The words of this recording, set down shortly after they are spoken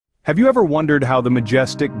Have you ever wondered how the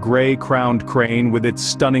majestic gray-crowned crane with its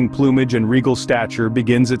stunning plumage and regal stature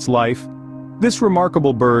begins its life? This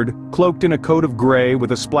remarkable bird, cloaked in a coat of gray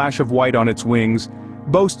with a splash of white on its wings,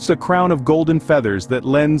 boasts a crown of golden feathers that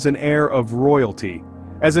lends an air of royalty.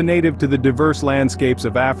 As a native to the diverse landscapes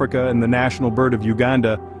of Africa and the national bird of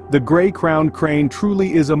Uganda, the gray-crowned crane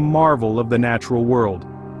truly is a marvel of the natural world.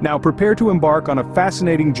 Now prepare to embark on a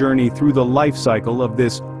fascinating journey through the life cycle of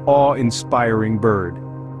this awe-inspiring bird.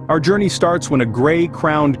 Our journey starts when a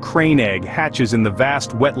gray-crowned crane egg hatches in the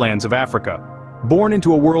vast wetlands of Africa. Born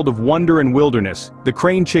into a world of wonder and wilderness, the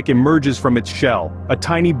crane chick emerges from its shell, a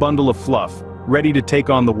tiny bundle of fluff, ready to take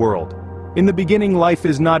on the world. In the beginning, life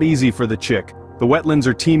is not easy for the chick. The wetlands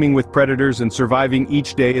are teeming with predators, and surviving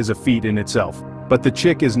each day is a feat in itself. But the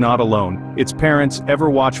chick is not alone. Its parents, ever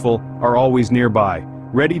watchful, are always nearby,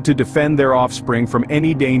 ready to defend their offspring from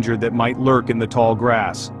any danger that might lurk in the tall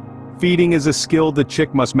grass. Feeding is a skill the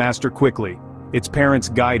chick must master quickly. Its parents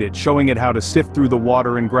guide it, showing it how to sift through the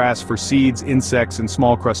water and grass for seeds, insects, and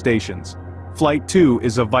small crustaceans. Flight, too,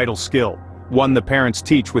 is a vital skill, one the parents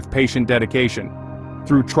teach with patient dedication.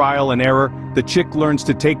 Through trial and error, the chick learns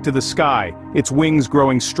to take to the sky, its wings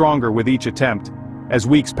growing stronger with each attempt. As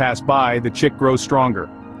weeks pass by, the chick grows stronger,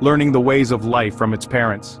 learning the ways of life from its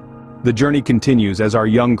parents. The journey continues as our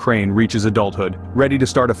young crane reaches adulthood, ready to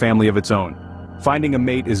start a family of its own. Finding a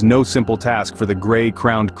mate is no simple task for the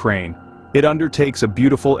gray-crowned crane. It undertakes a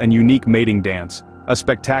beautiful and unique mating dance, a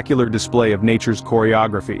spectacular display of nature's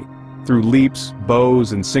choreography. Through leaps,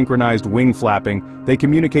 bows, and synchronized wing flapping, they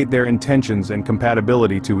communicate their intentions and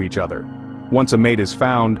compatibility to each other. Once a mate is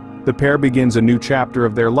found, the pair begins a new chapter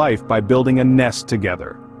of their life by building a nest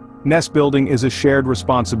together. Nest building is a shared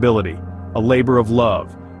responsibility, a labor of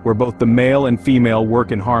love, where both the male and female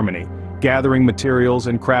work in harmony, gathering materials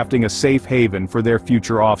and crafting a safe haven for their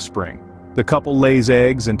future offspring. The couple lays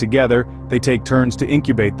eggs, and together, they take turns to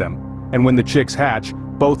incubate them, and when the chicks hatch,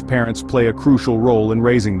 both parents play a crucial role in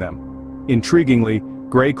raising them. Intriguingly,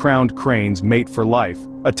 gray-crowned cranes mate for life,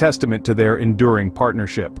 a testament to their enduring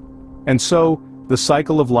partnership. And so, the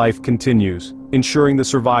cycle of life continues, ensuring the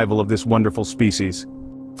survival of this wonderful species.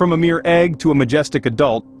 From a mere egg to a majestic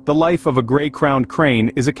adult, the life of a gray-crowned crane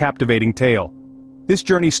is a captivating tale. This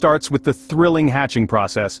journey starts with the thrilling hatching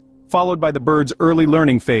process, followed by the bird's early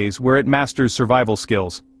learning phase where it masters survival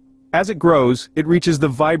skills. As it grows, it reaches the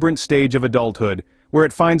vibrant stage of adulthood, where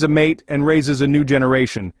it finds a mate and raises a new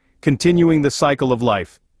generation, continuing the cycle of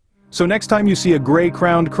life. So next time you see a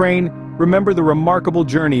gray-crowned crane, remember the remarkable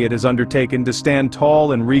journey it has undertaken to stand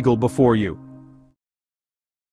tall and regal before you.